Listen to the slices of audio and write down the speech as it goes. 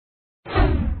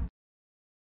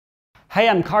Hey,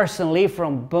 I'm Carson Lee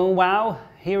from Boomwow.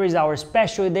 Here is our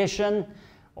special edition,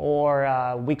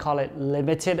 or we call it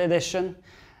limited edition.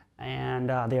 And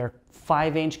they are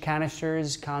 5-inch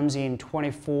canisters, comes in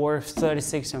 24,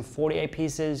 36, and 48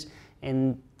 pieces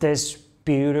in this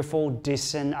beautiful,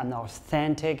 decent, and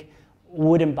authentic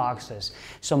wooden boxes.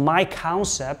 So my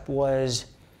concept was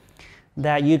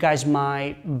that you guys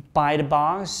might buy the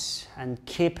box and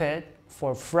keep it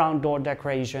for front door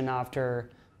decoration after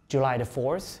July the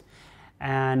 4th.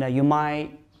 And you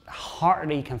might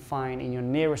hardly can find in your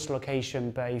nearest location,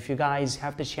 but if you guys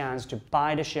have the chance to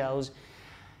buy the shells,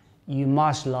 you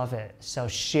must love it. So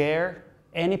share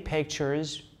any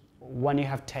pictures when you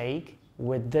have take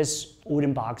with this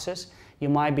wooden boxes. You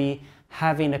might be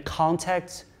having a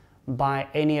contact by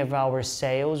any of our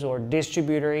sales or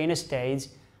distributor in the States,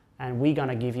 and we're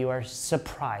gonna give you a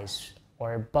surprise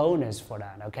or a bonus for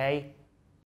that, okay?